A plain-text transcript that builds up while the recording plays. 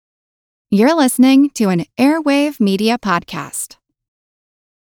You're listening to an Airwave Media Podcast.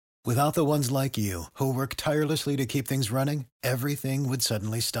 Without the ones like you, who work tirelessly to keep things running, everything would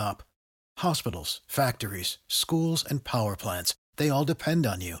suddenly stop. Hospitals, factories, schools, and power plants, they all depend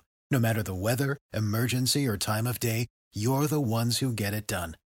on you. No matter the weather, emergency, or time of day, you're the ones who get it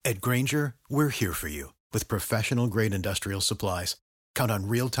done. At Grainger, we're here for you with professional-grade industrial supplies. Count on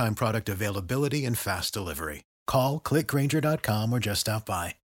real-time product availability and fast delivery. Call, click Grainger.com, or just stop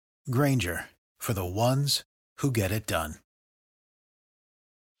by. Grainger, for the ones who get it done.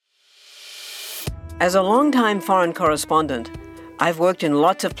 As a longtime foreign correspondent, I've worked in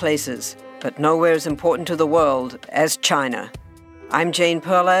lots of places, but nowhere as important to the world as China. I'm Jane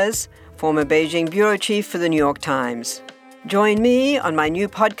Perlez, former Beijing bureau chief for the New York Times. Join me on my new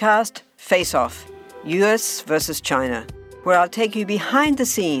podcast, Face Off, U.S. versus China, where I'll take you behind the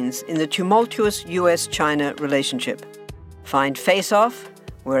scenes in the tumultuous U.S.-China relationship. Find Face Off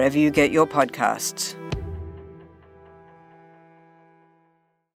wherever you get your podcasts.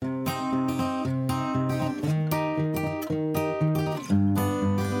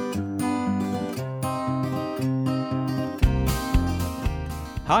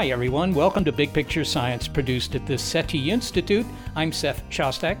 Hi, everyone. Welcome to Big Picture Science, produced at the SETI Institute. I'm Seth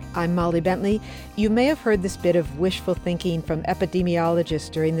Shostak. I'm Molly Bentley. You may have heard this bit of wishful thinking from epidemiologists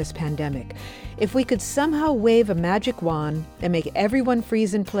during this pandemic. If we could somehow wave a magic wand and make everyone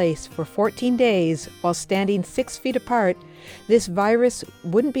freeze in place for 14 days while standing 6 feet apart, this virus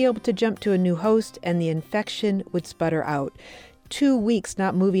wouldn't be able to jump to a new host and the infection would sputter out. 2 weeks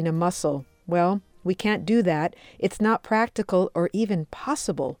not moving a muscle. Well, we can't do that. It's not practical or even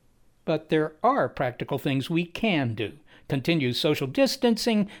possible. But there are practical things we can do. Continue social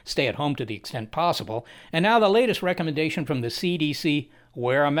distancing, stay at home to the extent possible, and now the latest recommendation from the CDC,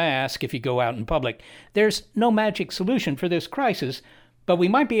 wear a mask if you go out in public. There's no magic solution for this crisis, but we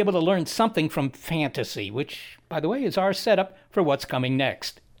might be able to learn something from fantasy, which, by the way, is our setup for what's coming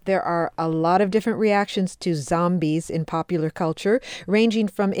next. There are a lot of different reactions to zombies in popular culture, ranging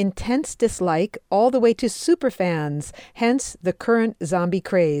from intense dislike all the way to superfans, hence the current zombie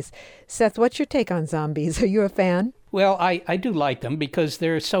craze. Seth, what's your take on zombies? Are you a fan? Well, I do like them because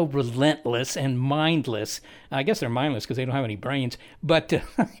they're so relentless and mindless. I guess they're mindless because they don't have any brains. But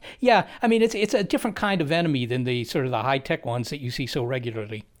yeah, I mean, it's a different kind of enemy than the sort of the high-tech ones that you see so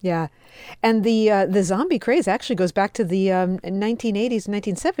regularly. Yeah. And the zombie craze actually goes back to the 1980s,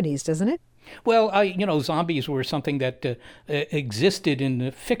 1970s, doesn't it? Well, zombies were something that existed in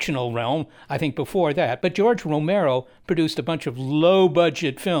the fictional realm, I think, before that. But George Romero produced a bunch of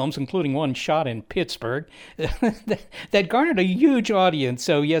low-budget films, including one shot in Pittsburgh, that garnered a huge audience.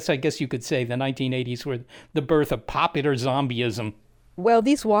 So, yes, I guess you could say the 1980s were the birth of popular zombieism. Well,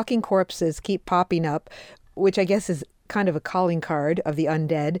 these walking corpses keep popping up, which I guess is kind of a calling card of the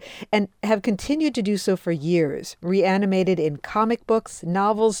undead, and have continued to do so for years, reanimated in comic books,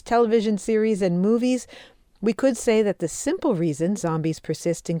 novels, television series, and movies. We could say that the simple reason zombies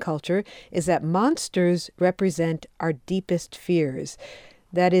persist in culture is that monsters represent our deepest fears.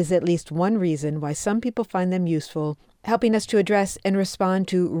 That is at least one reason why some people find them useful, helping us to address and respond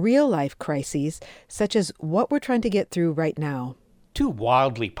to real-life crises, such as what we're trying to get through right now. Two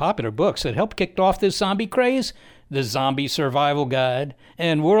wildly popular books that helped kick off this zombie craze: The Zombie Survival Guide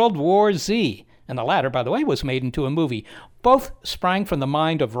and World War Z. And the latter, by the way, was made into a movie. Both sprang from the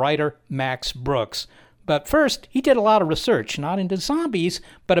mind of writer Max Brooks. But first, he did a lot of research, not into zombies,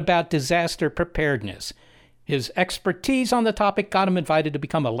 but about disaster preparedness. His expertise on the topic got him invited to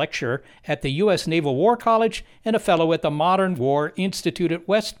become a lecturer at the U.S. Naval War College and a fellow at the Modern War Institute at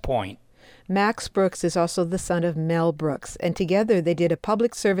West Point. Max Brooks is also the son of Mel Brooks, and together they did a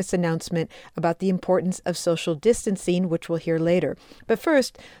public service announcement about the importance of social distancing, which we'll hear later. But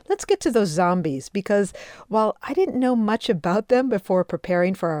first, let's get to those zombies, because while I didn't know much about them before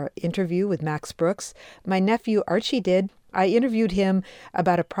preparing for our interview with Max Brooks, my nephew Archie did. I interviewed him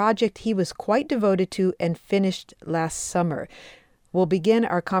about a project he was quite devoted to and finished last summer. We'll begin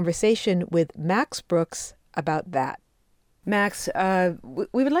our conversation with Max Brooks about that. Max, we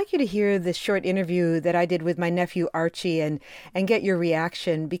would like you to hear this short interview that I did with my nephew Archie and get your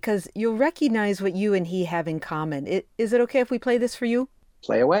reaction, because you'll recognize what you and he have in common. Is it okay if we play this for you?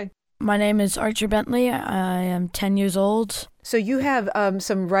 Play away. My name is Archie Bentley. I am 10 years old. So you have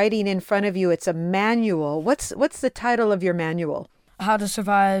some writing in front of you. It's a manual. What's the title of your manual? How to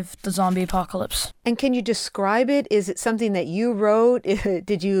Survive the Zombie Apocalypse. And can you describe it? Is it something that you wrote?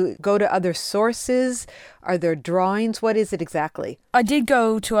 Did you go to other sources? Are there drawings? What is it exactly? I did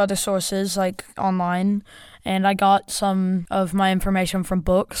go to other sources, like online, and I got some of my information from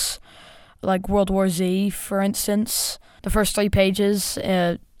books, like World War Z, for instance. The first 3 pages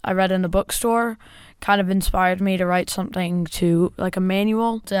I read in the bookstore kind of inspired me to write something to, like a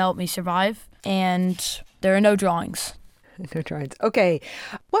manual to help me survive. And there are no drawings. No drawings. Okay.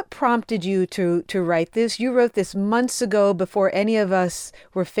 What prompted you to write this? You wrote this months ago before any of us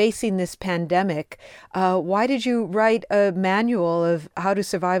were facing this pandemic. Why did you write a manual of how to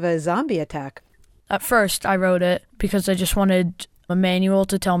survive a zombie attack? At first, I wrote it because I just wanted a manual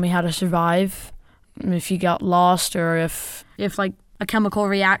to tell me how to survive if you got lost or if like a chemical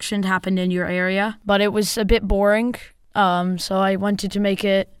reaction happened in your area. But it was a bit boring, so I wanted to make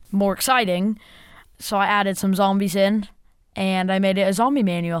it more exciting. So I added some zombies in, and I made it a zombie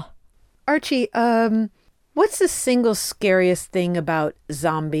manual. Archie, what's the single scariest thing about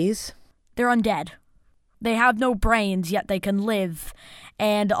zombies? They're undead. They have no brains, yet they can live,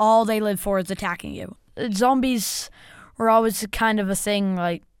 and all they live for is attacking you. Zombies were always kind of a thing,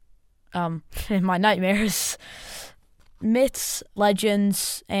 like, in my nightmares. Myths,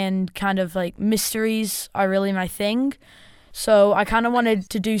 legends, and kind of like mysteries are really my thing. So I kind of wanted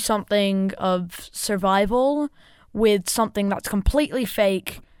to do something of survival with something that's completely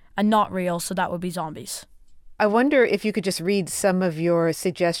fake and not real, so that would be zombies. I wonder if you could just read some of your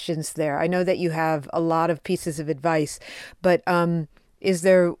suggestions there. I know that you have a lot of pieces of advice, but is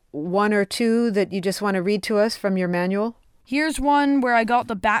there one or two that you just want to read to us from your manual? Here's one where I got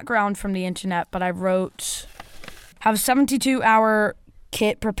the background from the internet, but I wrote, have a 72-hour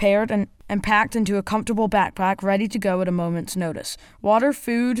kit prepared and packed into a comfortable backpack ready to go at a moment's notice. Water,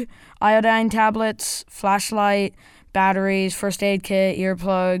 food, iodine tablets, flashlight, batteries, first aid kit,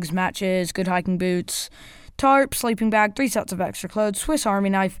 earplugs, matches, good hiking boots, tarp, sleeping bag, 3 sets of extra clothes, Swiss Army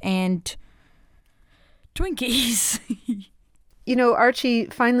knife, and Twinkies. You know, Archie,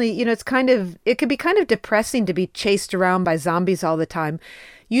 finally, it could be kind of depressing to be chased around by zombies all the time.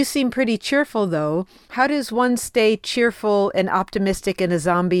 You seem pretty cheerful, though. How does one stay cheerful and optimistic in a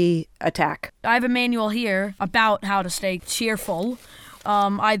zombie attack? I have a manual here about how to stay cheerful.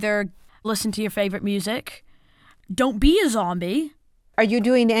 Either listen to your favorite music, don't be a zombie. Are you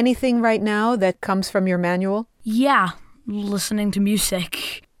doing anything right now that comes from your manual? Yeah, listening to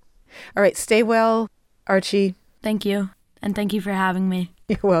music. All right, stay well, Archie. Thank you, and thank you for having me.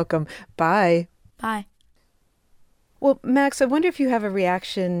 You're welcome. Bye. Bye. Well, Max, I wonder if you have a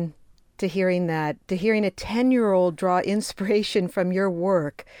reaction to hearing that, to hearing a 10-year-old draw inspiration from your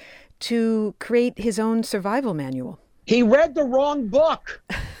work to create his own survival manual. He read the wrong book.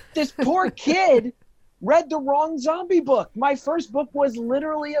 This poor kid read the wrong zombie book. My first book was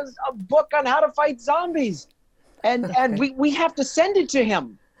literally a book on how to fight zombies. And we have to send it to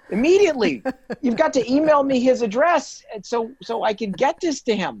him immediately. You've got to email me his address so I can get this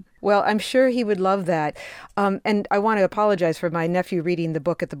to him. Well, I'm sure he would love that. And I want to apologize for my nephew reading the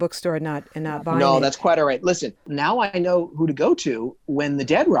book at the bookstore and not buying it. No, that's quite all right. Listen, now I know who to go to when the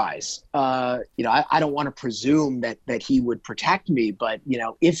dead rise. I don't want to presume that he would protect me, but,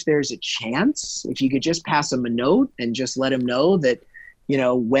 if there's a chance, if you could just pass him a note and just let him know that,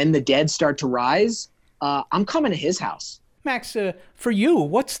 when the dead start to rise, I'm coming to his house. Max, for you,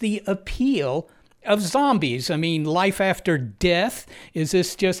 what's the appeal of zombies? I mean, life after death? Is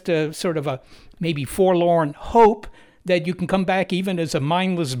this just a sort of a maybe forlorn hope that you can come back even as a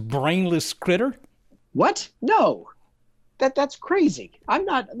mindless, brainless critter? What? No, that's crazy. I'm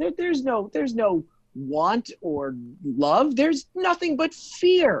not. There's no want or love. There's nothing but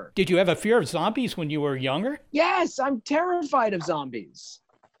fear. Did you have a fear of zombies when you were younger? Yes, I'm terrified of zombies.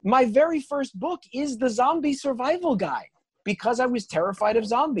 My very first book is the Zombie Survival Guide, because I was terrified of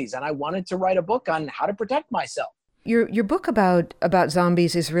zombies and I wanted to write a book on how to protect myself. Your book about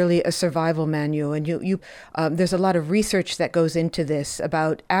zombies is really a survival manual, and you there's a lot of research that goes into this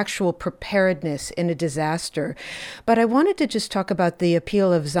about actual preparedness in a disaster. But I wanted to just talk about the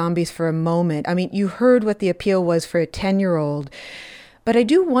appeal of zombies for a moment. I mean, you heard what the appeal was for a 10-year-old, but I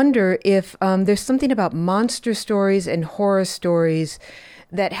do wonder if there's something about monster stories and horror stories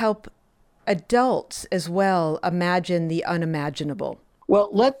that help adults as well imagine the unimaginable. Well,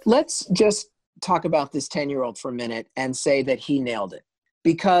 let's just talk about this 10-year-old for a minute and say that he nailed it.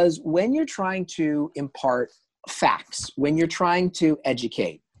 Because when you're trying to impart facts, when you're trying to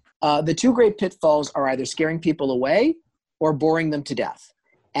educate, the two great pitfalls are either scaring people away or boring them to death.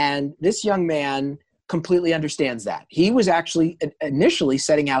 And this young man completely understands that. He was actually initially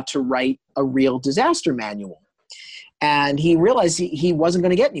setting out to write a real disaster manual. And he realized he wasn't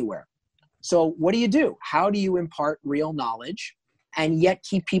going to get anywhere. So what do? How do you impart real knowledge and yet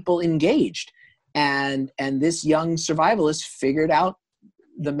keep people engaged? And this young survivalist figured out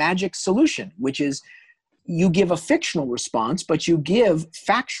the magic solution, which is you give a fictional response, but you give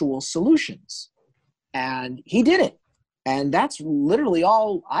factual solutions. And he did it. And that's literally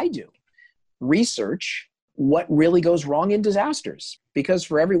all I do. Research what really goes wrong in disasters. Because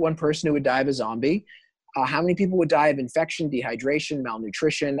for every one person who would die of a zombie, how many people would die of infection, dehydration,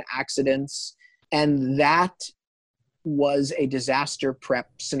 malnutrition, accidents? And that was a disaster prep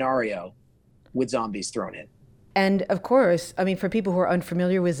scenario with zombies thrown in. And of course, I mean, for people who are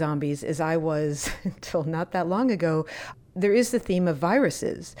unfamiliar with zombies, as I was until not that long ago, there is the theme of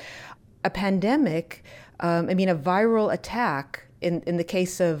viruses. A pandemic, a viral attack, in the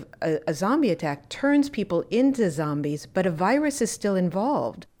case of a zombie attack, turns people into zombies, but a virus is still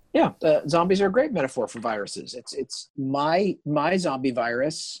involved. Yeah, zombies are a great metaphor for viruses. It's my zombie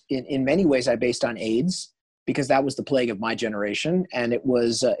virus. In many ways, I based on AIDS because that was the plague of my generation, and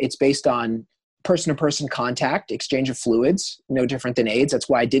it's based on person-to-person contact, exchange of fluids, no different than AIDS. That's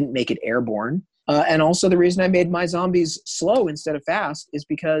why I didn't make it airborne. And also the reason I made my zombies slow instead of fast is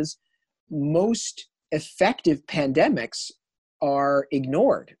because most effective pandemics are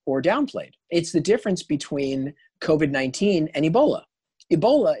ignored or downplayed. It's the difference between COVID-19 and Ebola.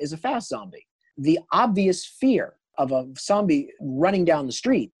 Ebola is a fast zombie. The obvious fear of a zombie running down the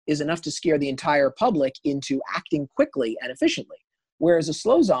street is enough to scare the entire public into acting quickly and efficiently. Whereas a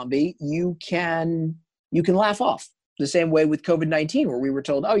slow zombie, you can laugh off. The same way with COVID-19, where we were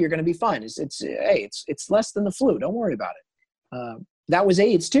told, "Oh, you're going to be fine. It's less than the flu. Don't worry about it." That was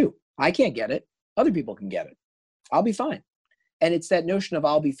AIDS too. I can't get it. Other people can get it. I'll be fine. And it's that notion of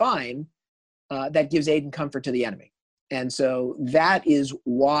 "I'll be fine" that gives aid and comfort to the enemy. And so that is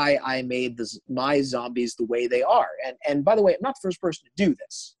why I made my zombies the way they are. And by the way, I'm not the first person to do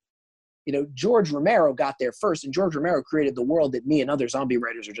this. You know, George Romero got there first, and George Romero created the world that me and other zombie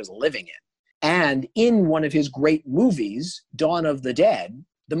writers are just living in. And in one of his great movies, Dawn of the Dead,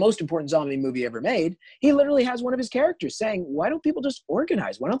 the most important zombie movie ever made, he literally has one of his characters saying, "Why don't people just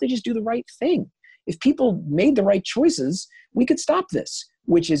organize? Why don't they just do the right thing? If people made the right choices, we could stop this,"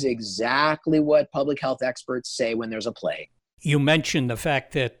 which is exactly what public health experts say when there's a plague. You mentioned the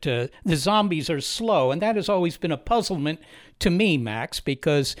fact that the zombies are slow, and that has always been a puzzlement to me, Max,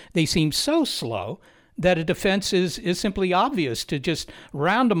 because they seem so slow that a defense is simply obvious, to just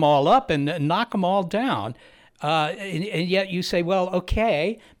round them all up and knock them all down. And yet you say, well,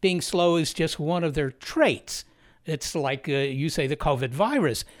 okay, being slow is just one of their traits. It's like you say the COVID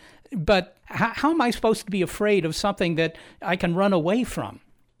virus. But how am I supposed to be afraid of something that I can run away from?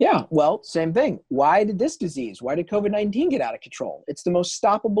 Yeah, well, same thing. Why did COVID-19 get out of control? It's the most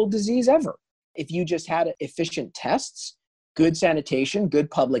stoppable disease ever. If you just had efficient tests, good sanitation, good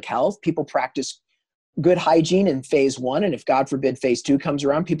public health, people practice good hygiene in phase 1, and if God forbid phase 2 comes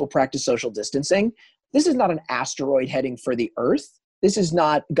around, people practice social distancing. This is not an asteroid heading for the Earth. This is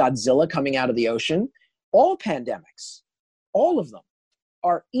not Godzilla coming out of the ocean. All pandemics, all of them,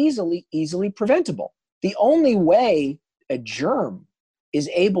 are easily preventable. The only way a germ is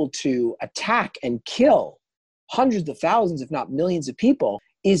able to attack and kill hundreds of thousands, if not millions of people,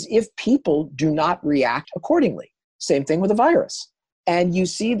 is if people do not react accordingly. Same thing with a virus. And you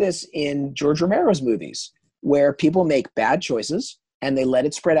see this in George Romero's movies, where people make bad choices and they let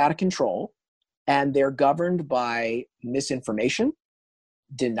it spread out of control, and they're governed by misinformation,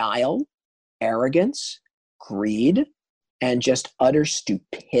 denial, arrogance, greed, and just utter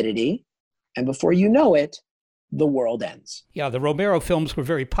stupidity. And before you know it, the world ends. Yeah, the Romero films were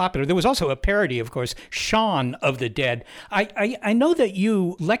very popular. There was also a parody, of course, Shaun of the Dead. I know that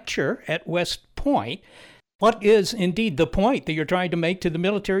you lecture at West Point. What is indeed the point that you're trying to make to the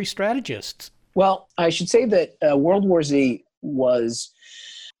military strategists? Well, I should say that World War Z was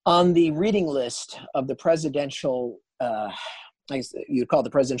on the reading list of the presidential, you'd call it the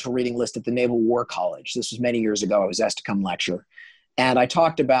presidential reading list at the Naval War College. This was many years ago. I was asked to come lecture. And I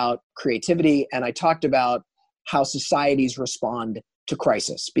talked about creativity, and I talked about how societies respond to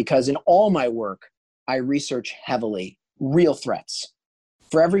crisis, because in all my work, I research heavily real threats.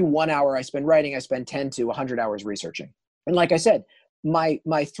 For every 1 hour I spend writing, I spend 10 to 100 hours researching. And like I said, my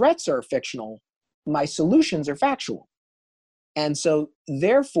threats are fictional, my solutions are factual. And so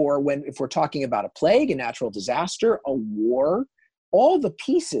therefore, if we're talking about a plague, a natural disaster, a war, all the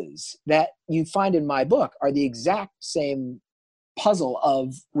pieces that you find in my book are the exact same puzzle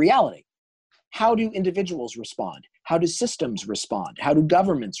of reality. How do individuals respond? How do systems respond? How do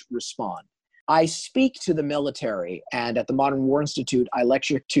governments respond? I speak to the military, and at the Modern War Institute, I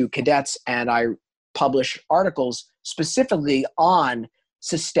lecture to cadets, and I publish articles specifically on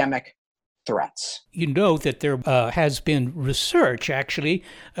systemic threats. You know that there has been research, actually,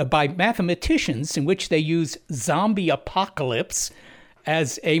 by mathematicians in which they use zombie apocalypse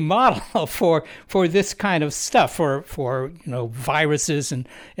as a model for this kind of stuff, for viruses and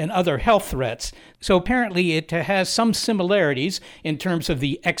other health threats. So apparently it has some similarities in terms of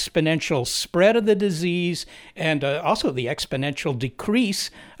the exponential spread of the disease and also the exponential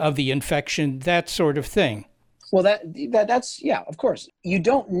decrease of the infection, that sort of thing. Well, that's yeah, of course. You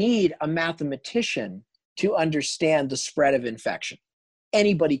don't need a mathematician to understand the spread of infection.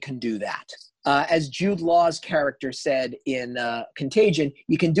 Anybody can do that. As Jude Law's character said in Contagion,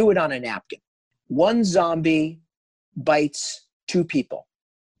 you can do it on a napkin. One zombie bites 2 people.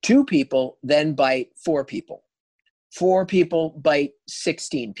 2 people then bite 4 people. 4 people bite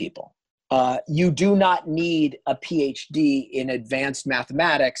 16 people. You do not need a PhD in advanced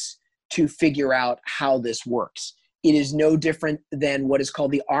mathematics to figure out how this works. It is no different than what is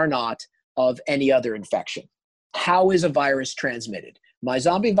called the R-naught of any other infection. How is a virus transmitted? My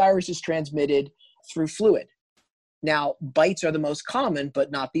zombie virus is transmitted through fluid. Now, bites are the most common,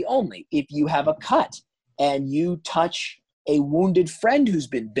 but not the only. If you have a cut and you touch a wounded friend who's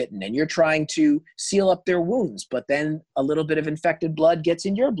been bitten and you're trying to seal up their wounds, but then a little bit of infected blood gets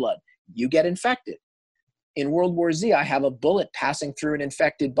in your blood, you get infected. In World War Z, I have a bullet passing through an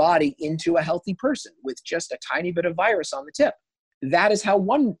infected body into a healthy person with just a tiny bit of virus on the tip. That is how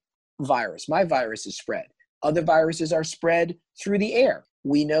one virus, my virus, is spread. Other viruses are spread through the air.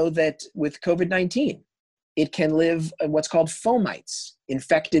 We know that with COVID-19, it can live in what's called fomites,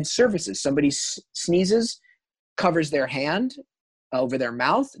 infected surfaces. Somebody sneezes, covers their hand over their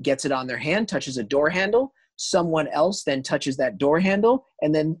mouth, gets it on their hand, touches a door handle. Someone else then touches that door handle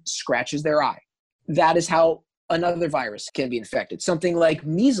and then scratches their eye. That is how another virus can be infected. Something like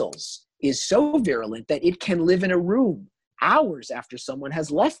measles is so virulent that it can live in a room hours after someone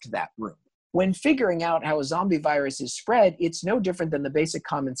has left that room. When figuring out how a zombie virus is spread, it's no different than the basic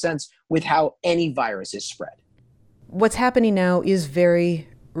common sense with how any virus is spread. What's happening now is very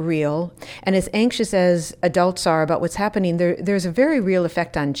real. And as anxious as adults are about what's happening, there's a very real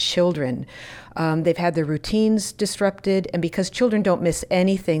effect on children. They've had their routines disrupted, and because children don't miss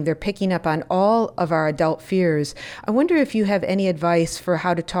anything, they're picking up on all of our adult fears. I wonder if you have any advice for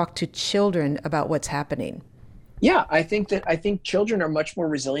how to talk to children about what's happening. Yeah, I think children are much more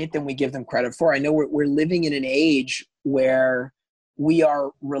resilient than we give them credit for. I know we're living in an age where we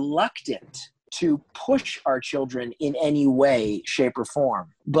are reluctant to push our children in any way, shape, or form.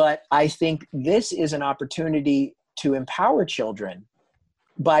 But I think this is an opportunity to empower children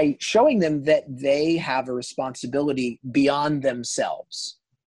by showing them that they have a responsibility beyond themselves.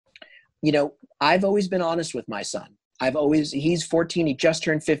 You know, I've always been honest with my son. He's 14, he just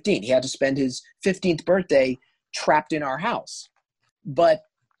turned 15. He had to spend his 15th birthday trapped in our house. But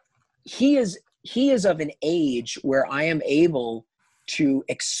he is of an age where I am able to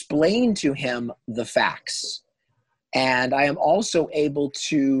explain to him the facts. And I am also able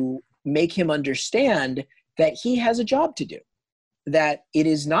to make him understand that he has a job to do, that it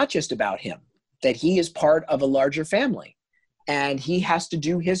is not just about him, that he is part of a larger family and he has to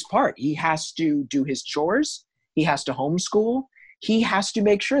do his part. He has to do his chores. He has to homeschool. He has to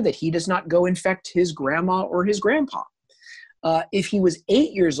make sure that he does not go infect his grandma or his grandpa. If he was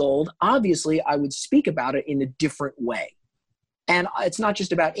 8 years old, obviously I would speak about it in a different way. And it's not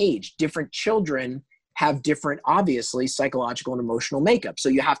just about age. Different children have different, obviously, psychological and emotional makeup. So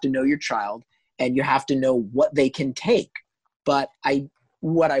you have to know your child and you have to know what they can take. But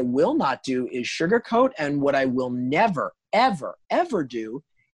what I will not do is sugarcoat, and what I will never, ever, ever do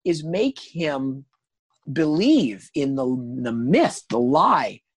is make him believe in the myth, the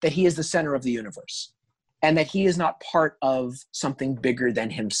lie, that he is the center of the universe and that he is not part of something bigger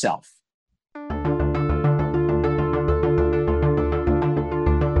than himself.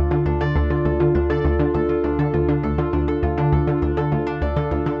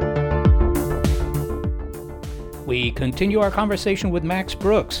 We continue our conversation with Max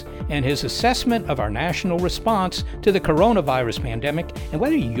Brooks and his assessment of our national response to the coronavirus pandemic and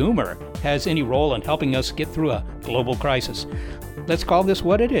whether humor has any role in helping us get through a global crisis. Let's call this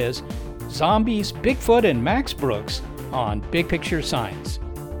what it is: Zombies, Bigfoot, and Max Brooks on Big Picture Science.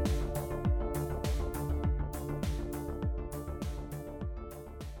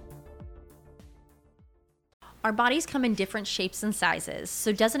 Our bodies come in different shapes and sizes,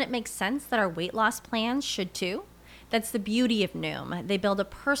 so doesn't it make sense that our weight loss plans should too? That's the beauty of Noom. They build a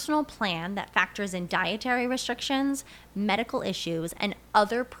personal plan that factors in dietary restrictions, medical issues, and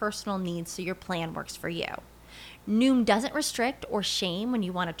other personal needs so your plan works for you. Noom doesn't restrict or shame when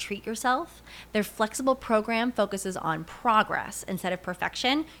you want to treat yourself. Their flexible program focuses on progress instead of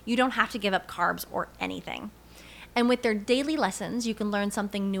perfection. You don't have to give up carbs or anything. And with their daily lessons, you can learn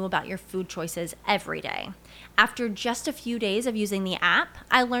something new about your food choices every day. After just a few days of using the app,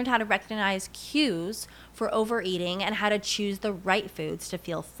 I learned how to recognize cues for overeating and how to choose the right foods to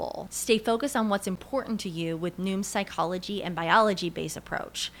feel full. Stay focused on what's important to you with Noom's psychology and biology-based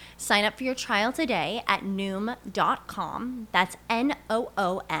approach. Sign up for your trial today at Noom.com. That's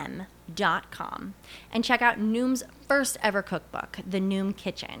Noom.com. And check out Noom's first ever cookbook, The Noom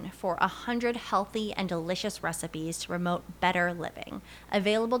Kitchen, for 100 healthy and delicious recipes to promote better living.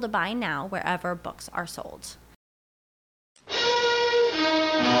 Available to buy now wherever books are sold.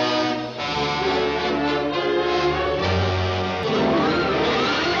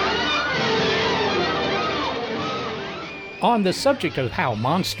 On the subject of how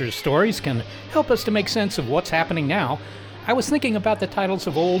monster stories can help us to make sense of what's happening now, I was thinking about the titles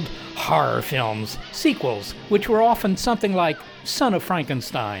of old horror films, sequels, which were often something like Son of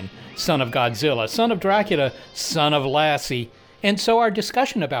Frankenstein, Son of Godzilla, Son of Dracula, Son of Lassie. And so our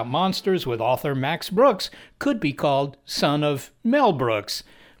discussion about monsters with author Max Brooks could be called Son of Mel Brooks.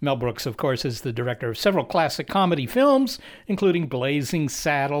 Mel Brooks, of course, is the director of several classic comedy films, including Blazing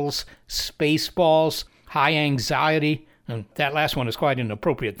Saddles, Spaceballs, High Anxiety, and that last one is quite an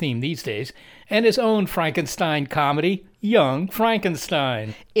appropriate theme these days, and his own Frankenstein comedy, Young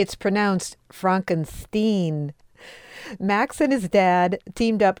Frankenstein. It's pronounced Frankenstein. Max and his dad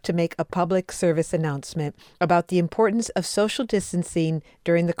teamed up to make a public service announcement about the importance of social distancing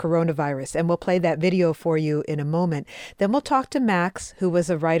during the coronavirus, and we'll play that video for you in a moment. Then we'll talk to Max, who was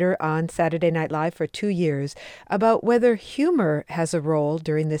a writer on Saturday Night Live for 2 years, about whether humor has a role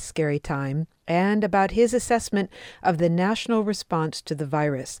during this scary time, and about his assessment of the national response to the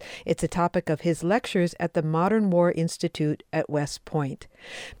virus. It's a topic of his lectures at the Modern War Institute at West Point.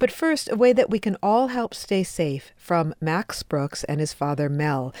 But first, a way that we can all help stay safe from Max Brooks and his father,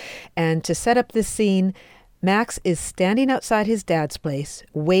 Mel. And to set up this scene, Max is standing outside his dad's place,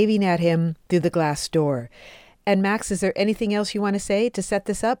 waving at him through the glass door. And Max, is there anything else you want to say to set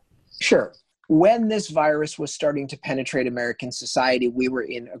this up? Sure. When this virus was starting to penetrate American society, we were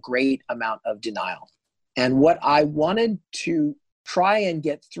in a great amount of denial. And what I wanted to try and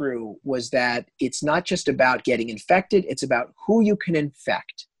get through was that it's not just about getting infected, it's about who you can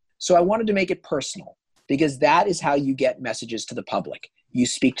infect. So I wanted to make it personal, because that is how you get messages to the public. You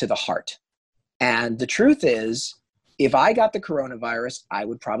speak to the heart. And the truth is, if I got the coronavirus, I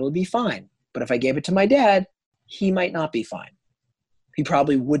would probably be fine. But if I gave it to my dad, he might not be fine. He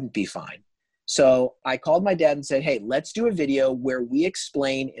probably wouldn't be fine. So I called my dad and said, hey, let's do a video where we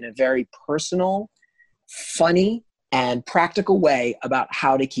explain in a very personal, funny, and practical way about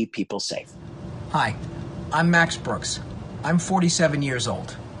how to keep people safe. Hi, I'm Max Brooks. I'm 47 years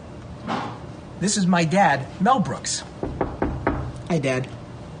old. This is my dad, Mel Brooks. Hi, Dad.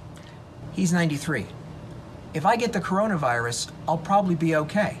 He's 93. If I get the coronavirus, I'll probably be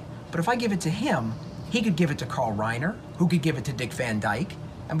okay. But if I give it to him, he could give it to Carl Reiner, who could give it to Dick Van Dyke.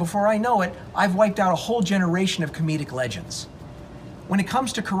 And before I know it, I've wiped out a whole generation of comedic legends. When it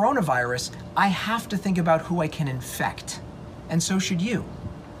comes to coronavirus, I have to think about who I can infect. And so should you.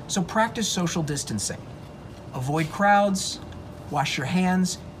 So practice social distancing. Avoid crowds, wash your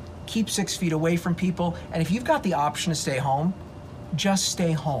hands, keep 6 feet away from people, and if you've got the option to stay home, just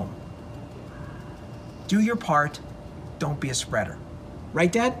stay home. Do your part, don't be a spreader.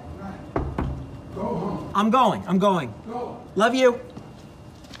 Right, Dad? Go home. I'm going. Go. Love you.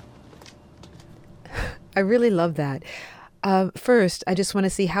 I really love that. First, I just want to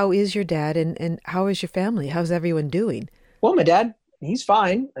see, how is your dad and how is your family? How's everyone doing? Well, my dad, he's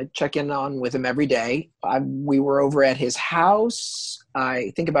fine. I check in on with him every day. We were over at his house,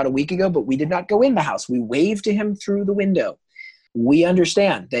 I think about a week ago, but we did not go in the house. We waved to him through the window. We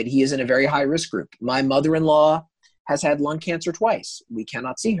understand that he is in a very high risk group. My mother-in-law has had lung cancer twice. We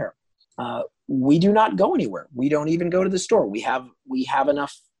cannot see her. We do not go anywhere. We don't even go to the store. We have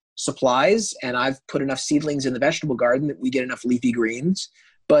enough supplies, and I've put enough seedlings in the vegetable garden that we get enough leafy greens.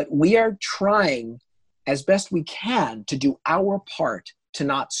 But we are trying as best we can to do our part to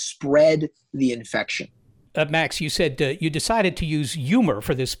not spread the infection. Max, you said you decided to use humor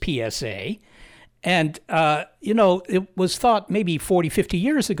for this PSA. And, it was thought maybe 40, 50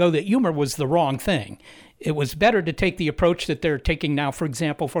 years ago that humor was the wrong thing. It was better to take the approach that they're taking now, for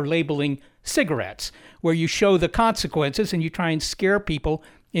example, for labeling cigarettes, where you show the consequences and you try and scare people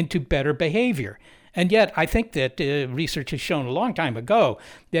into better behavior. And yet, I think that research has shown a long time ago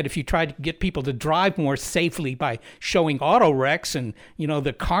that if you try to get people to drive more safely by showing auto wrecks and,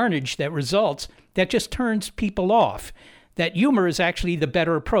 the carnage that results, that just turns people off. That humor is actually the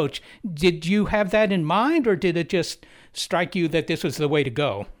better approach. Did you have that in mind, or did it just strike you that this was the way to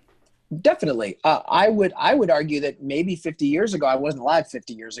go? Definitely. I would argue that maybe 50 years ago, I wasn't alive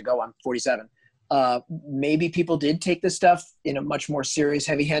 50 years ago, I'm 47. Maybe people did take this stuff in a much more serious,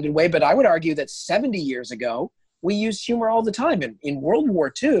 heavy-handed way, but I would argue that 70 years ago, we used humor all the time. And in World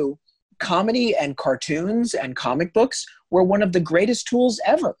War II, comedy and cartoons and comic books were one of the greatest tools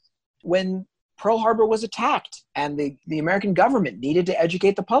ever. When Pearl Harbor was attacked and the American government needed to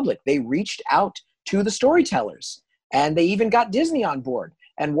educate the public, they reached out to the storytellers, and they even got Disney on board.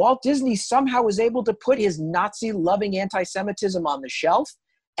 And Walt Disney somehow was able to put his Nazi-loving anti-Semitism on the shelf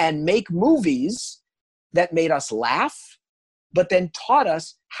and make movies that made us laugh, but then taught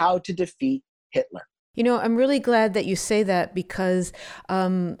us how to defeat Hitler. You know, I'm really glad that you say that, because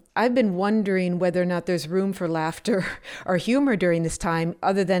I've been wondering whether or not there's room for laughter or humor during this time,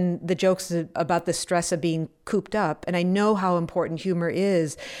 other than the jokes about the stress of being cooped up. And I know how important humor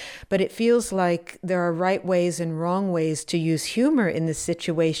is, but it feels like there are right ways and wrong ways to use humor in this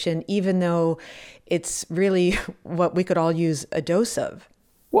situation, even though it's really what we could all use a dose of.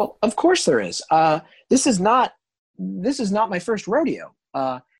 Well, of course there is. This is not my first rodeo.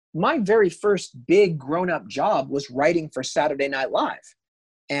 My very first big grown-up job was writing for Saturday Night Live.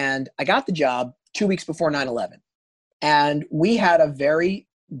 And I got the job 2 weeks before 9/11. And we had a very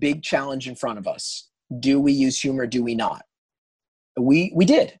big challenge in front of us. Do we use humor? Do we not? We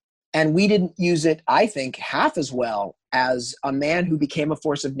did. And we didn't use it, I think, half as well as a man who became a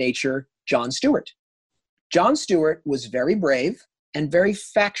force of nature, Jon Stewart. Jon Stewart was very brave and very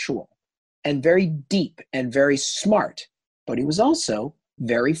factual and very deep and very smart, but he was also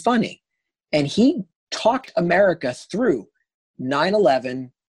very funny. And he talked America through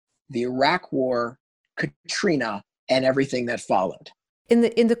 9/11, the Iraq War, Katrina, and everything that followed. In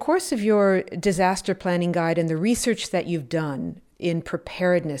the course of your disaster planning guide and the research that you've done in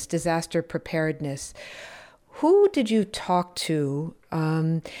preparedness, disaster preparedness, who did you talk to,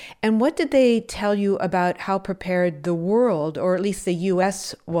 and what did they tell you about how prepared the world, or at least the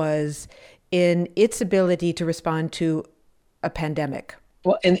U.S., was in its ability to respond to a pandemic?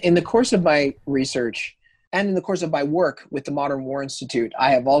 Well, in the course of my research and in the course of my work with the Modern War Institute,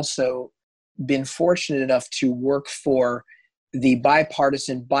 I have also been fortunate enough to work for the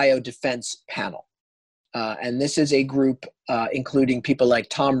Bipartisan Biodefense Panel. And this is a group including people like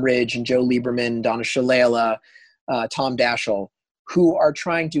Tom Ridge and Joe Lieberman, Donna Shalala, Tom Daschle, who are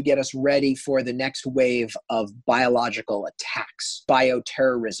trying to get us ready for the next wave of biological attacks,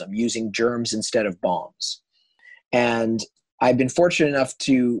 bioterrorism, using germs instead of bombs. And I've been fortunate enough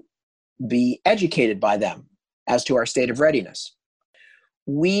to be educated by them as to our state of readiness.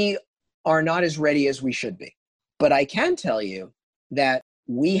 We are not as ready as we should be, but I can tell you that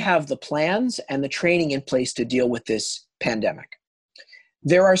we have the plans and the training in place to deal with this pandemic.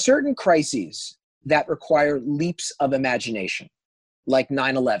 There are certain crises that require leaps of imagination, like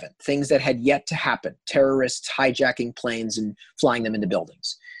 9/11, things that had yet to happen, terrorists hijacking planes and flying them into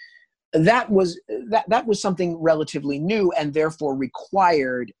buildings. That was something relatively new and therefore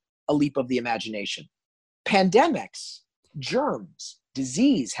required a leap of the imagination. Pandemics, germs,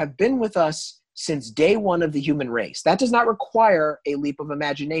 disease have been with us since day one of the human race. That does not require a leap of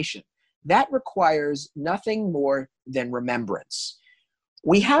imagination. That requires nothing more than remembrance.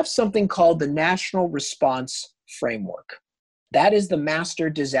 We have something called the National Response Framework. That is the master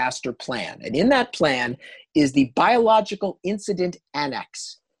disaster plan. And in that plan is the Biological Incident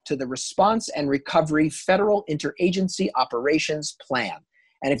Annex to the Response and Recovery Federal Interagency Operations Plan.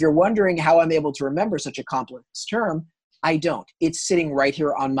 And if you're wondering how I'm able to remember such a complex term, I don't. It's sitting right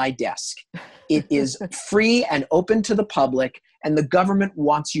here on my desk. It is free and open to the public, and the government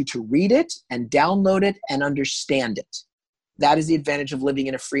wants you to read it and download it and understand it. That is the advantage of living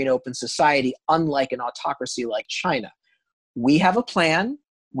in a free and open society, unlike an autocracy like China. We have a plan.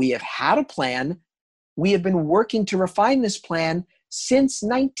 We have had a plan. We have been working to refine this plan since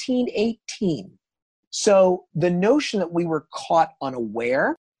 1918. So the notion that we were caught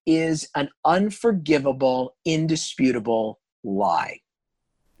unaware is an unforgivable, indisputable lie.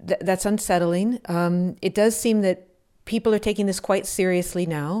 That's unsettling. It does seem that people are taking this quite seriously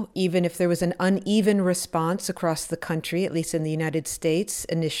now, even if there was an uneven response across the country, at least in the United States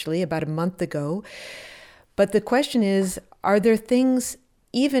initially, about a month ago. But the question is, are there things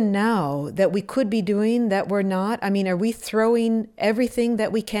even now that we could be doing that we're not? I mean, are we throwing everything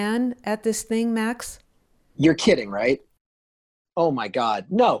that we can at this thing, Max? You're kidding, right? Oh my God.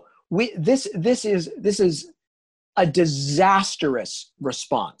 No, this is a disastrous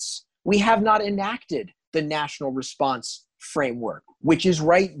response. We have not enacted the National Response Framework, which is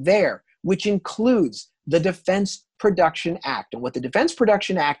right there, which includes the Defense Production Act. And what the Defense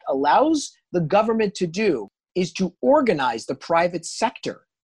Production Act allows the government to do is to organize the private sector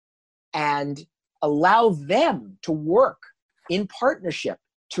and allow them to work in partnership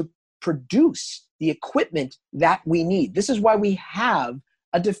to produce the equipment that we need. This is why we have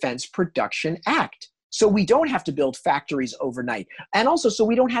a Defense Production Act. So we don't have to build factories overnight. And also so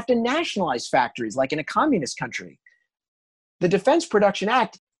we don't have to nationalize factories like in a communist country. The Defense Production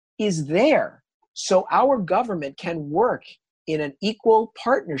Act is there so our government can work in an equal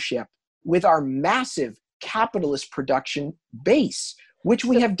partnership with our massive capitalist production base, which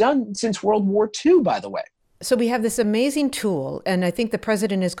we have done since World War II, by the way. So we have this amazing tool, and I think the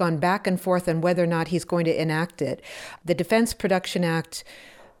president has gone back and forth on whether or not he's going to enact it. The Defense Production Act,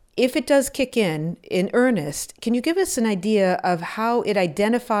 if it does kick in earnest, can you give us an idea of how it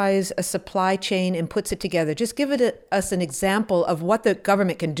identifies a supply chain and puts it together? Just give us an example of what the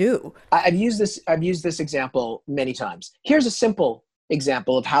government can do. I've used this example many times. Here's a simple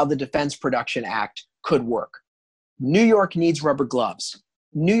example of how the Defense Production Act could work. New York needs rubber gloves.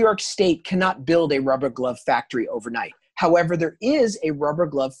 New York State cannot build a rubber glove factory overnight. However, there is a rubber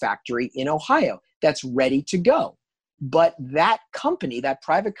glove factory in Ohio that's ready to go. But that company, that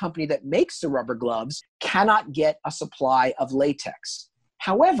private company that makes the rubber gloves, cannot get a supply of latex.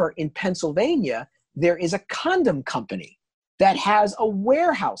 However, in Pennsylvania, there is a condom company that has a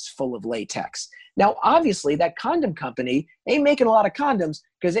warehouse full of latex. Now, obviously, that condom company ain't making a lot of condoms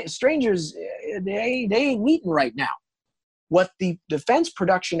because strangers, they ain't meeting right now. What the Defense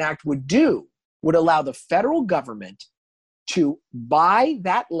Production Act would do would allow the federal government to buy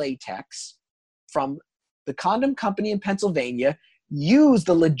that latex from the condom company in Pennsylvania, use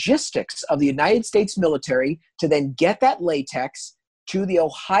the logistics of the United States military to then get that latex to the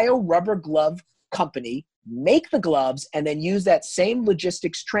Ohio Rubber Glove Company, make the gloves, and then use that same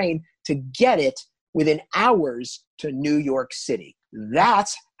logistics train to get it within hours to New York City.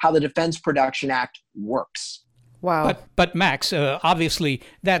 That's how the Defense Production Act works. Wow. But Max, obviously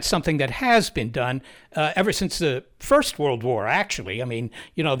that's something that has been done ever since the First World War, actually. I mean,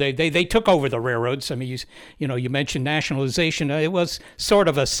 they took over the railroads. I mean, you mentioned nationalization. It was sort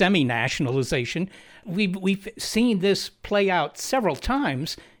of a semi-nationalization. We've seen this play out several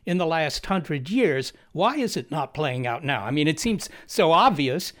times in the last 100 years. Why is it not playing out now? I mean, it seems so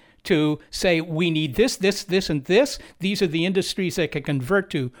obvious to say we need this, and this. These are the industries that can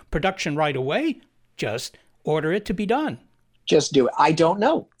convert to production right away. Just order it to be done. Just do it. I don't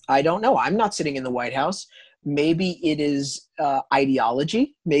know. I'm not sitting in the White House. Maybe it is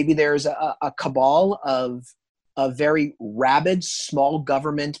ideology. Maybe there's a cabal of very rabid small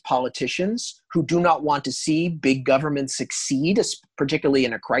government politicians who do not want to see big government succeed, particularly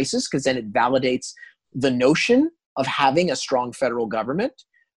in a crisis, because then it validates the notion of having a strong federal government.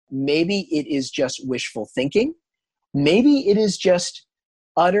 Maybe it is just wishful thinking. Maybe it is just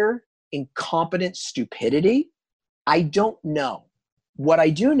utter incompetent stupidity. I don't know. What I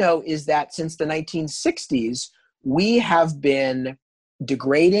do know is that since the 1960s, we have been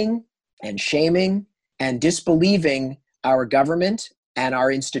degrading and shaming and disbelieving our government and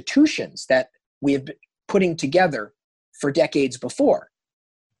our institutions that we have been putting together for decades before.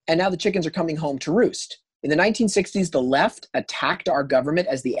 And now the chickens are coming home to roost. In the 1960s, the left attacked our government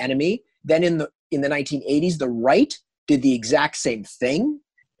as the enemy. Then in the 1980s, the right did the exact same thing.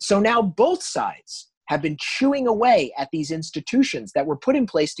 So now both sides have been chewing away at these institutions that were put in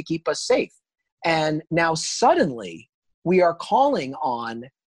place to keep us safe. And now suddenly we are calling on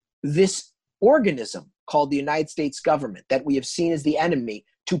this organism called the United States government that we have seen as the enemy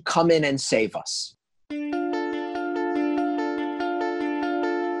to come in and save us.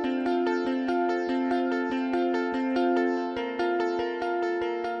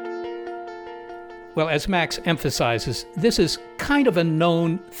 Well, as Max emphasizes, this is kind of a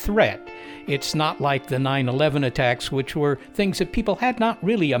known threat. It's not like the 9/11 attacks, which were things that people had not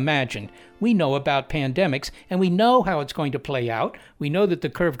really imagined. We know about pandemics, and we know how it's going to play out. We know that the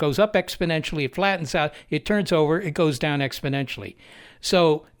curve goes up exponentially, it flattens out, it turns over, it goes down exponentially.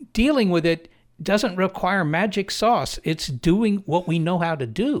 So dealing with it doesn't require magic sauce. It's doing what we know how to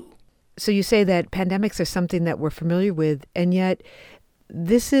do. So you say that pandemics are something that we're familiar with, and yet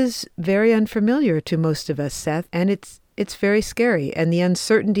this is very unfamiliar to most of us, Seth, and it's very scary, and the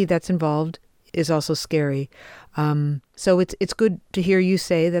uncertainty that's involved is also scary. So it's good to hear you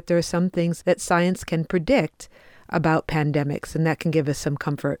say that there are some things that science can predict about pandemics, and that can give us some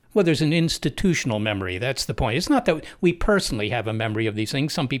comfort. Well, there's an institutional memory. That's the point. It's not that we personally have a memory of these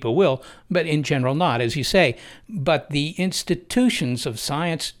things. Some people will, but in general not, as you say. But the institutions of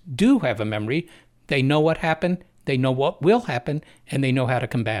science do have a memory. They know what happened. They know what will happen, and they know how to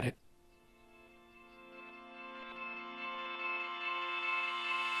combat it.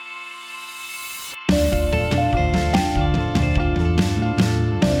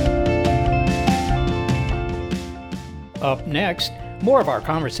 Up next, more of our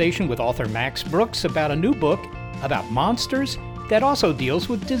conversation with author Max Brooks about a new book about monsters that also deals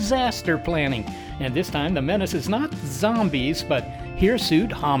with disaster planning. And this time the menace is not zombies, but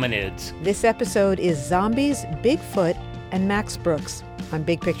hirsute hominids. This episode is Zombies, Bigfoot, and Max Brooks on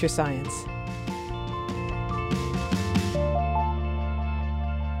Big Picture Science.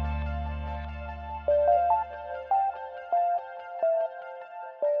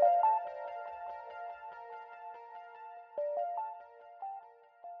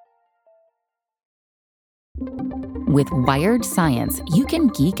 With Wired Science, you can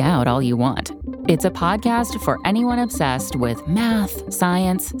geek out all you want. It's a podcast for anyone obsessed with math,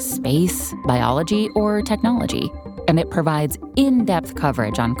 science, space, biology, or technology. And it provides in-depth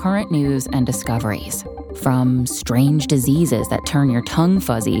coverage on current news and discoveries. From strange diseases that turn your tongue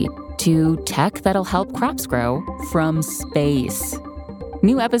fuzzy to tech that'll help crops grow from space.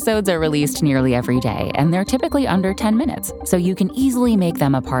 New episodes are released nearly every day, and they're typically under 10 minutes, so you can easily make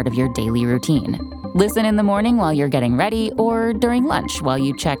them a part of your daily routine. Listen in the morning while you're getting ready or during lunch while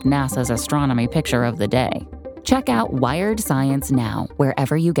you check NASA's astronomy picture of the day. Check out Wired Science now,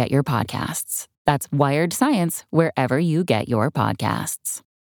 wherever you get your podcasts. That's Wired Science, wherever you get your podcasts.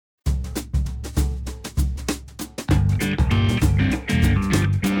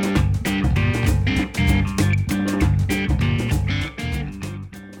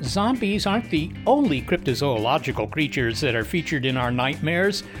 Zombies aren't the only cryptozoological creatures that are featured in our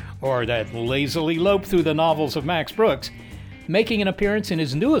nightmares or that lazily lope through the novels of Max Brooks. Making an appearance in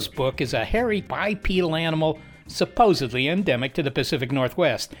his newest book is a hairy bipedal animal supposedly endemic to the Pacific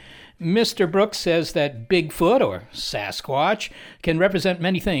Northwest. Mr. Brooks says that Bigfoot, or Sasquatch, can represent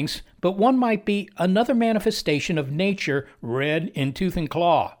many things, but one might be another manifestation of nature red in tooth and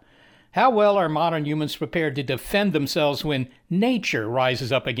claw. How well are modern humans prepared to defend themselves when nature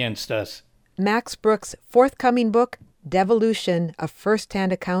rises up against us? Max Brooks' forthcoming book, Devolution, a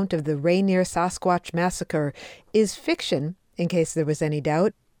first-hand account of the Rainier Sasquatch Massacre, is fiction, in case there was any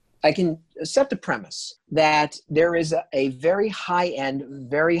doubt. I can set the premise that there is a very high-end,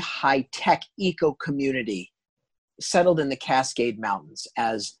 very high-tech eco-community settled in the Cascade Mountains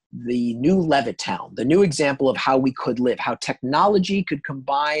as the new Levittown, the new example of how we could live, how technology could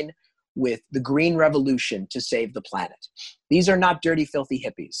combine with the green revolution to save the planet. These are not dirty, filthy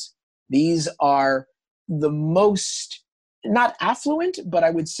hippies. These are the most, not affluent, but I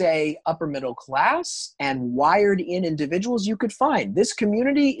would say upper middle class and wired in individuals you could find. This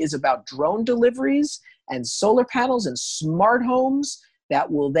community is about drone deliveries and solar panels and smart homes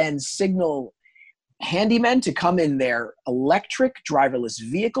that will then signal handymen to come in their electric driverless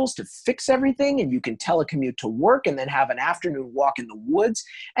vehicles to fix everything, and you can telecommute to work and then have an afternoon walk in the woods.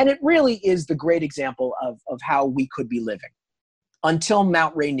 And it really is the great example of how we could be living until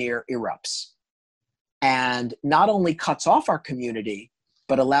Mount Rainier erupts and not only cuts off our community,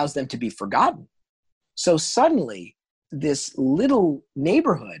 but allows them to be forgotten. So suddenly, this little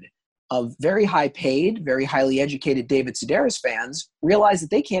neighborhood of very high paid, very highly educated David Sedaris fans realize that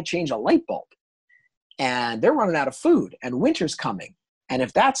they can't change a light bulb. And they're running out of food, and winter's coming. And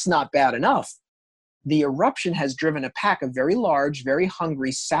if that's not bad enough, the eruption has driven a pack of very large, very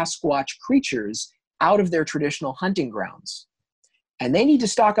hungry Sasquatch creatures out of their traditional hunting grounds. And they need to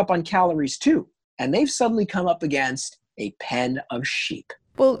stock up on calories too. And they've suddenly come up against a pen of sheep.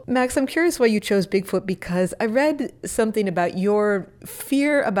 Well, Max, I'm curious why you chose Bigfoot, because I read something about your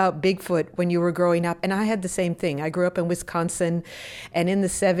fear about Bigfoot when you were growing up, and I had the same thing. I grew up in Wisconsin, and in the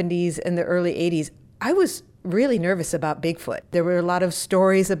 70s and the early 80s, I was really nervous about Bigfoot. There were a lot of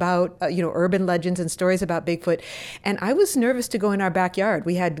stories about, urban legends and stories about Bigfoot. And I was nervous to go in our backyard.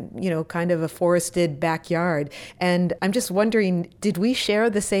 We had, kind of a forested backyard. And I'm just wondering, did we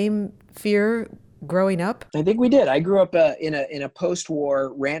share the same fear growing up? I think we did. I grew up in a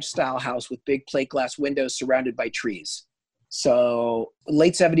post-war ranch-style house with big plate glass windows surrounded by trees. So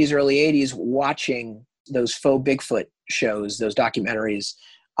late 70s, early 80s, watching those faux Bigfoot shows, those documentaries,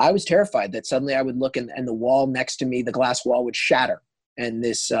 I was terrified that suddenly I would look and the wall next to me, the glass wall, would shatter and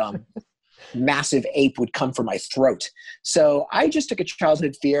this massive ape would come for my throat. So I just took a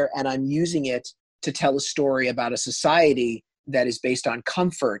childhood fear and I'm using it to tell a story about a society that is based on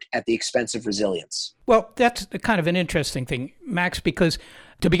comfort at the expense of resilience. Well, that's kind of an interesting thing, Max, because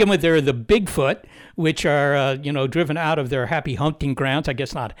to begin with, there are the Bigfoot, which are, driven out of their happy hunting grounds. I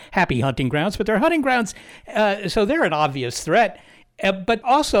guess not happy hunting grounds, but they're hunting grounds. So they're an obvious threat. But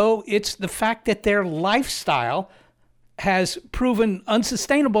also, it's the fact that their lifestyle has proven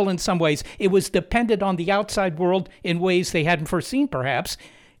unsustainable in some ways. It was dependent on the outside world in ways they hadn't foreseen, perhaps.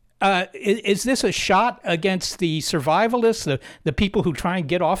 Is this a shot against the survivalists, the people who try and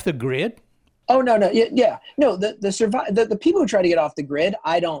get off the grid? Oh, no. Yeah. No, the people who try to get off the grid,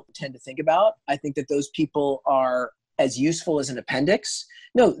 I don't tend to think about. I think that those people are as useful as an appendix.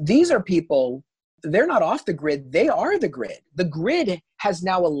 No, these are people, they're not off the grid. They are the grid. The grid has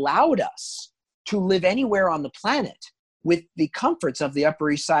now allowed us to live anywhere on the planet with the comforts of the Upper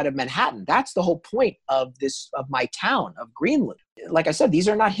East Side of Manhattan. That's the whole point of my town, of Greenwood. Like I said, these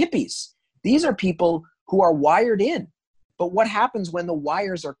are not hippies. These are people who are wired in. But what happens when the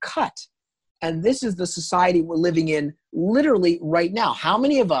wires are cut? And this is the society we're living in literally right now. How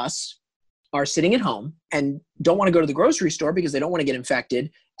many of us are sitting at home and don't want to go to the grocery store because they don't want to get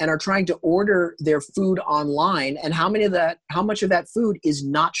infected and are trying to order their food online? And how much of that food is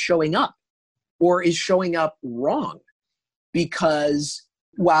not showing up or is showing up wrong? Because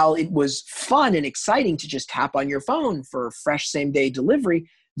while it was fun and exciting to just tap on your phone for fresh same-day delivery,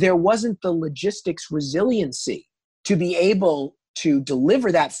 there wasn't the logistics resiliency to be able to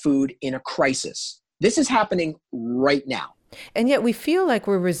deliver that food in a crisis. This is happening right now. And yet we feel like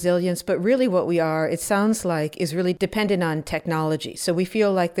we're resilient, but really what we are, it sounds like, is really dependent on technology. So we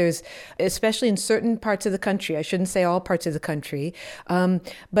feel like there's, especially in certain parts of the country, I shouldn't say all parts of the country,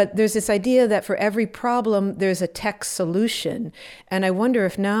 but there's this idea that for every problem, there's a tech solution. And I wonder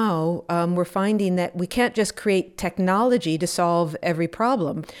if now we're finding that we can't just create technology to solve every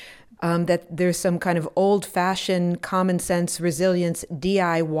problem. That there's some kind of old-fashioned common sense resilience,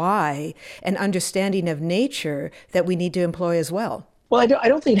 DIY, and understanding of nature that we need to employ as well. Well, I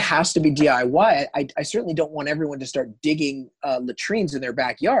don't think it has to be DIY. I certainly don't want everyone to start digging latrines in their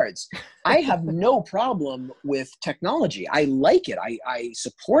backyards. I have no problem with technology. I like it. I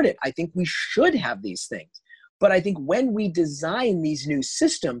support it. I think we should have these things. But I think when we design these new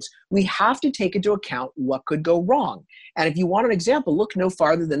systems, we have to take into account what could go wrong. And if you want an example, look no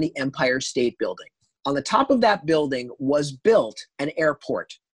farther than the Empire State Building. On the top of that building was built an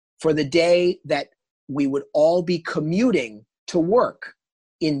airport for the day that we would all be commuting to work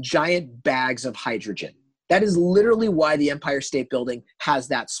in giant bags of hydrogen. That is literally why the Empire State Building has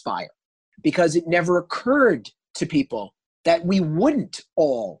that spire, because it never occurred to people that we wouldn't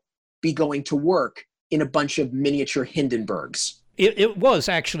all be going to work in a bunch of miniature Hindenburgs. It was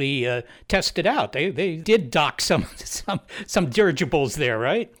actually tested out. They did dock some dirigibles there,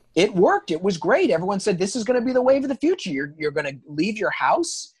 right? It worked. It was great. Everyone said this is going to be the wave of the future. You're going to leave your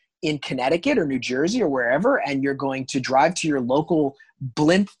house in Connecticut or New Jersey or wherever, and you're going to drive to your local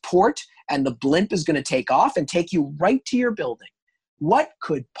blimp port, and the blimp is going to take off and take you right to your building. What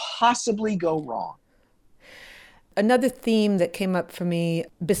could possibly go wrong? Another theme that came up for me,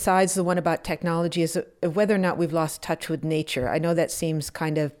 besides the one about technology, is whether or not we've lost touch with nature. I know that seems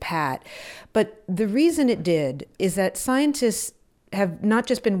kind of pat, but the reason it did is that scientists have not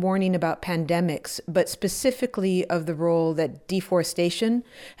just been warning about pandemics, but specifically of the role that deforestation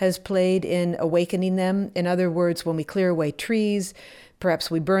has played in awakening them. In other words, when we clear away trees,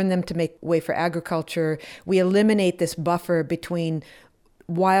 perhaps we burn them to make way for agriculture, we eliminate this buffer between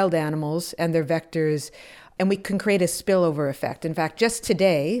wild animals and their vectors, and we can create a spillover effect. In fact, just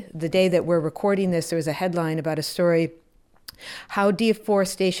today, the day that we're recording this, there was a headline about a story how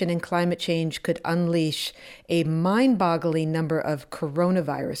deforestation and climate change could unleash a mind-boggling number of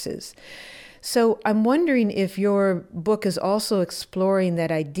coronaviruses. So I'm wondering if your book is also exploring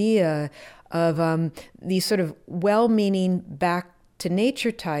that idea of these sort of well-meaning back to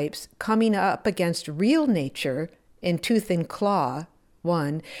nature types coming up against real nature in tooth and claw,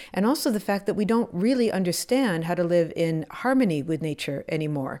 one, and also the fact that we don't really understand how to live in harmony with nature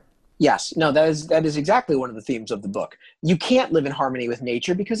anymore. Yes, no, that is exactly one of the themes of the book. You can't live in harmony with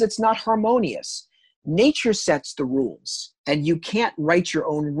nature because it's not harmonious. Nature sets the rules, and you can't write your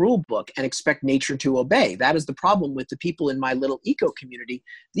own rule book and expect nature to obey. That is the problem with the people in my little eco community.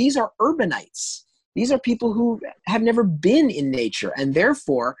 These are urbanites. These are people who have never been in nature and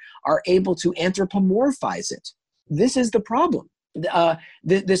therefore are able to anthropomorphize it. This is the problem.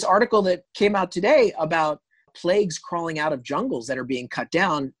 This article that came out today about plagues crawling out of jungles that are being cut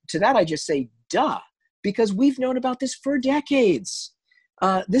down, to that I just say, duh, because we've known about this for decades.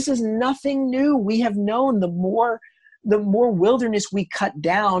 This is nothing new. We have known the more wilderness we cut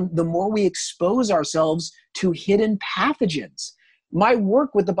down, the more we expose ourselves to hidden pathogens. My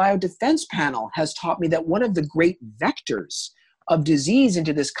work with the Biodefense Panel has taught me that one of the great vectors of disease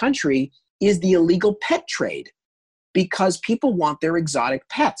into this country is the illegal pet trade, because people want their exotic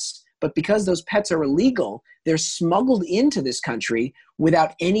pets. But because those pets are illegal, they're smuggled into this country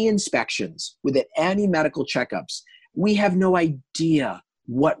without any inspections, without any medical checkups. We have no idea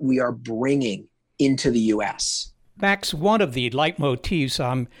what we are bringing into the U.S. Max, one of the leitmotifs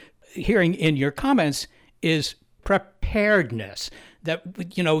I'm hearing in your comments is preparedness. that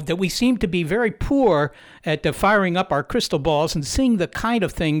that we seem to be very poor at firing up our crystal balls and seeing the kind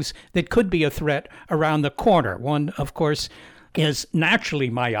of things that could be a threat around the corner. One, of course, is naturally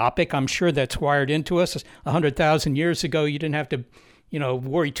myopic. I'm sure that's wired into us. 100,000 years ago, you didn't have to,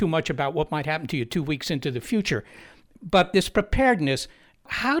 worry too much about what might happen to you 2 weeks into the future. But this preparedness,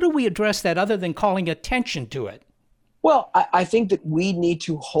 how do we address that other than calling attention to it? Well, I think that we need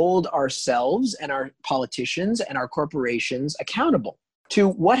to hold ourselves and our politicians and our corporations accountable to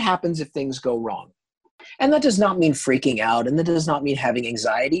what happens if things go wrong. And that does not mean freaking out, and that does not mean having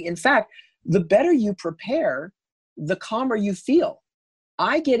anxiety. In fact, the better you prepare, the calmer you feel.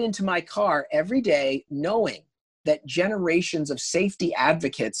 I get into my car every day knowing that generations of safety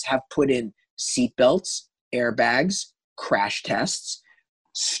advocates have put in seatbelts, airbags, crash tests,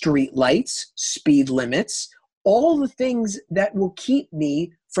 street lights, speed limits, all the things that will keep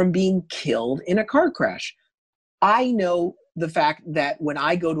me from being killed in a car crash. I know the fact that when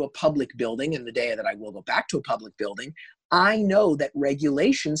I go to a public building, and the day that I will go back to a public building, I know that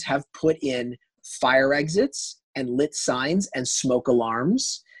regulations have put in fire exits and lit signs and smoke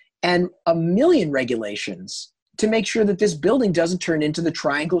alarms and a million regulations to make sure that this building doesn't turn into the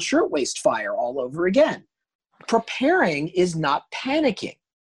Triangle Shirtwaist Fire all over again. Preparing is not panicking.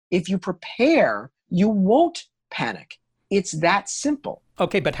 If you prepare, you won't panic. It's that simple.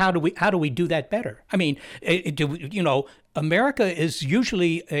 Okay, but how do we do that better? I mean, America is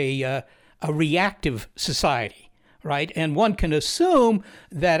usually a reactive society, right? And one can assume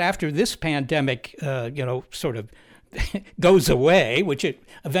that after this pandemic, sort of goes away, which it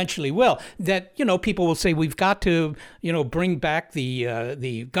eventually will, that, people will say we've got to, bring back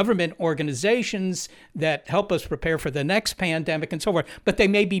the government organizations that help us prepare for the next pandemic and so forth. But they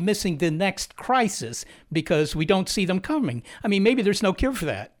may be missing the next crisis because we don't see them coming. I mean, maybe there's no cure for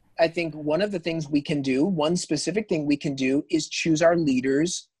that. I think one of the things we can do, one specific thing we can do, is choose our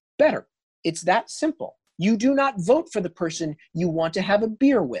leaders better. It's that simple. You do not vote for the person you want to have a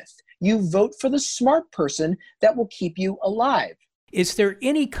beer with. You vote for the smart person that will keep you alive. Is there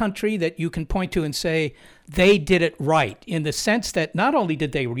any country that you can point to and say they did it right, in the sense that not only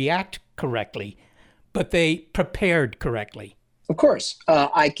did they react correctly, but they prepared correctly? Of course.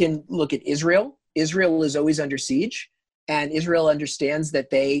 I can look at Israel. Israel is always under siege, and Israel understands that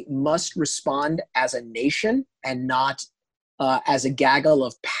they must respond as a nation and not as a gaggle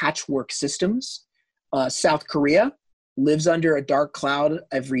of patchwork systems. South Korea lives under a dark cloud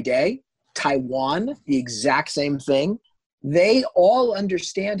every day. Taiwan, the exact same thing. They all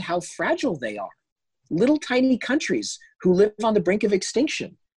understand how fragile they are. Little tiny countries who live on the brink of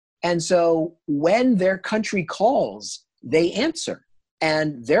extinction. And so when their country calls, they answer.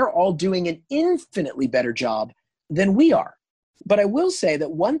 And they're all doing an infinitely better job than we are. But I will say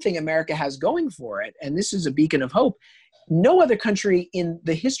that one thing America has going for it, and this is a beacon of hope, no other country in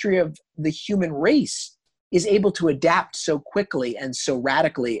the history of the human race is able to adapt so quickly and so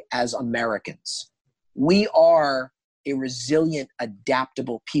radically as Americans. We are a resilient,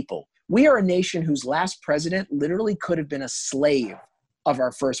 adaptable people. We are a nation whose last president literally could have been a slave of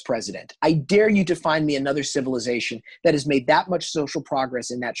our first president. I dare you to find me another civilization that has made that much social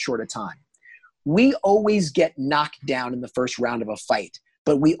progress in that short a time. We always get knocked down in the first round of a fight,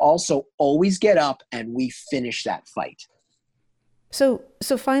 but we also always get up and we finish that fight. So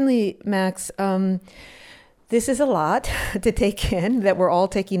finally, Max, this is a lot to take in, that we're all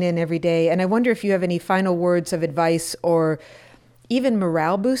taking in every day. And I wonder if you have any final words of advice or even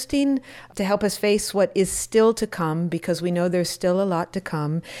morale boosting to help us face what is still to come, because we know there's still a lot to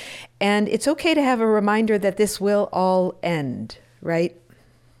come. And it's okay to have a reminder that this will all end, right?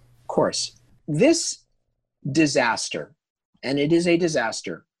 Of course. This disaster, and it is a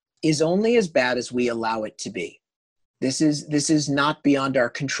disaster, is only as bad as we allow it to be. This is not beyond our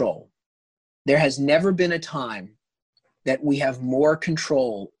control. There has never been a time that we have more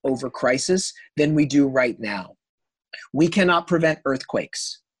control over crisis than we do right now. We cannot prevent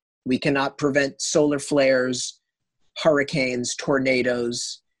earthquakes. We cannot prevent solar flares, hurricanes,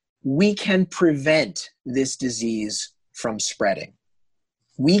 tornadoes. We can prevent this disease from spreading.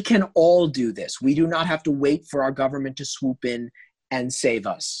 We can all do this. We do not have to wait for our government to swoop in and save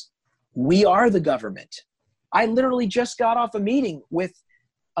us. We are the government. I literally just got off a meeting with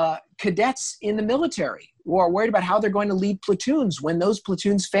cadets in the military who are worried about how they're going to lead platoons when those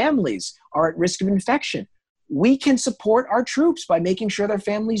platoons' families are at risk of infection. We can support our troops by making sure their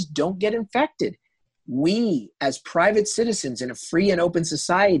families don't get infected. We, as private citizens in a free and open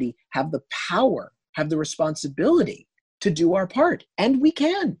society, have the power, have the responsibility to do our part. And we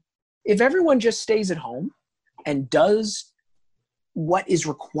can. If everyone just stays at home and does what is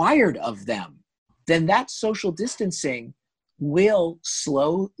required of them, then that social distancing will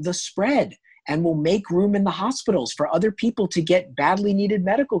slow the spread and will make room in the hospitals for other people to get badly needed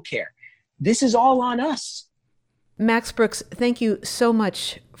medical care. This is all on us. Max Brooks, thank you so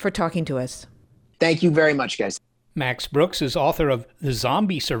much for talking to us. Thank you very much, guys. Max Brooks is author of The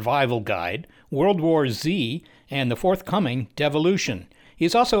Zombie Survival Guide, World War Z, and the forthcoming Devolution. He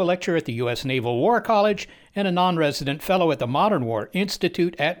is also a lecturer at the U.S. Naval War College and a non-resident fellow at the Modern War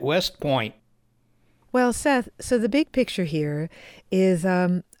Institute at West Point. Well, Seth, so the big picture here is,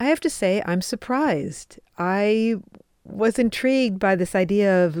 I have to say, I'm surprised. I was intrigued by this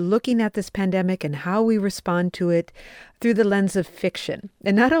idea of looking at this pandemic and how we respond to it through the lens of fiction.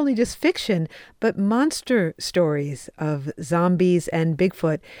 And not only just fiction, but monster stories of zombies and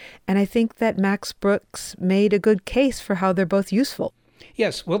Bigfoot. And I think that Max Brooks made a good case for how they're both useful.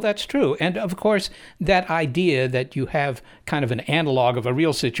 Yes, well, that's true. And of course, that idea that you have kind of an analog of a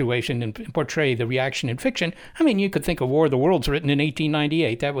real situation and portray the reaction in fiction, I mean, you could think of War of the Worlds written in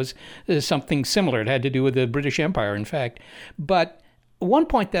 1898. That was something similar. It had to do with the British Empire, in fact. But one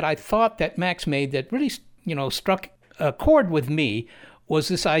point that I thought that Max made that really, struck a chord with me was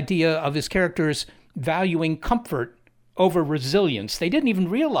this idea of his characters valuing comfort over resilience. They didn't even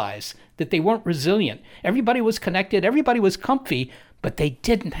realize that they weren't resilient. Everybody was connected, everybody was comfy, but they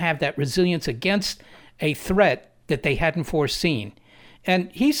didn't have that resilience against a threat that they hadn't foreseen.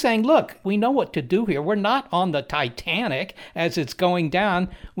 And he's saying, look, we know what to do here. We're not on the Titanic as it's going down.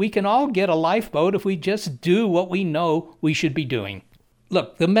 We can all get a lifeboat if we just do what we know we should be doing.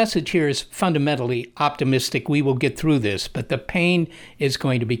 Look, the message here is fundamentally optimistic. We will get through this, but the pain is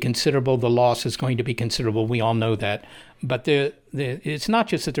going to be considerable. The loss is going to be considerable. We all know that. But it's not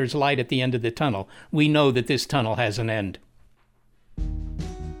just that there's light at the end of the tunnel. We know that this tunnel has an end.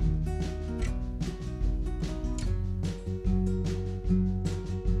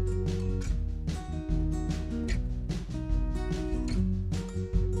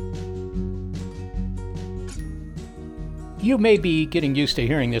 You may be getting used to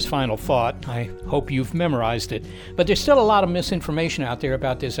hearing this final thought. I hope you've memorized it. But there's still a lot of misinformation out there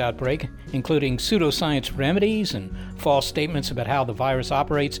about this outbreak, including pseudoscience remedies and false statements about how the virus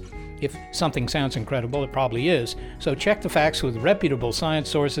operates. If something sounds incredible, it probably is. So check the facts with reputable science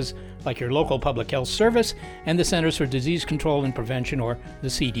sources like your local public health service and the Centers for Disease Control and Prevention, or the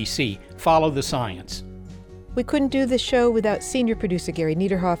CDC. Follow the science. We couldn't do this show without senior producer Gary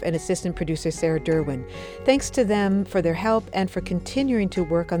Niederhoff and assistant producer Sarah Derwin. Thanks to them for their help and for continuing to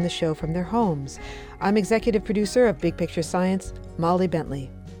work on the show from their homes. I'm executive producer of Big Picture Science, Molly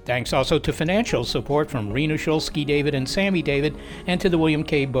Bentley. Thanks also to financial support from Rena Shulsky David and Sammy David, and to the William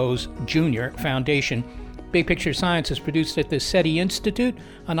K. Bowes Jr. Foundation. Big Picture Science is produced at the SETI Institute,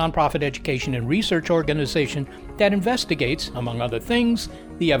 a nonprofit education and research organization that investigates, among other things,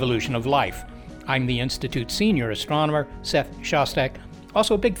 the evolution of life. I'm the Institute's senior astronomer, Seth Shostak.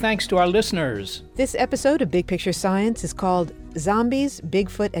 Also, a big thanks to our listeners. This episode of Big Picture Science is called Zombies,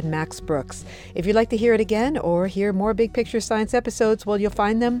 Bigfoot, and Max Brooks. If you'd like to hear it again or hear more Big Picture Science episodes, well, you'll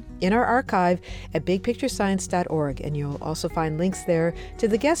find them in our archive at bigpicturescience.org, and you'll also find links there to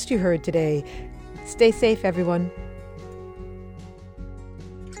the guests you heard today. Stay safe, everyone.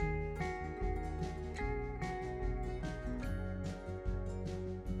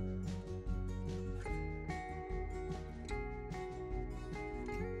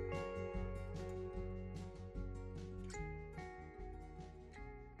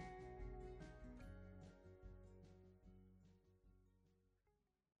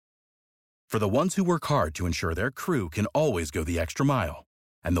 For the ones who work hard to ensure their crew can always go the extra mile,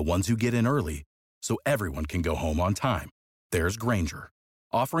 and the ones who get in early so everyone can go home on time, there's Grainger,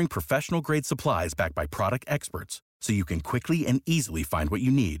 offering professional-grade supplies backed by product experts so you can quickly and easily find what you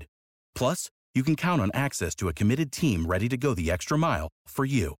need. Plus, you can count on access to a committed team ready to go the extra mile for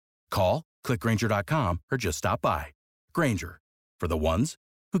you. Call, click Grainger.com, or just stop by. Grainger, for the ones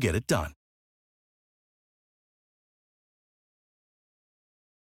who get it done.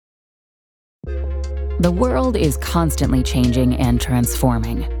 The world is constantly changing and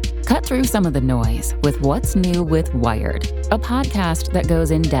transforming. Cut through some of the noise with What's New with Wired, a podcast that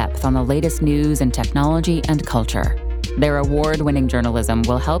goes in depth on the latest news and technology and culture. Their award-winning journalism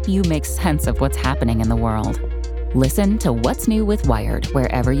will help you make sense of what's happening in the world. Listen to What's New with Wired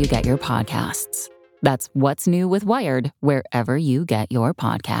wherever you get your podcasts. That's What's New with Wired wherever you get your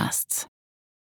podcasts.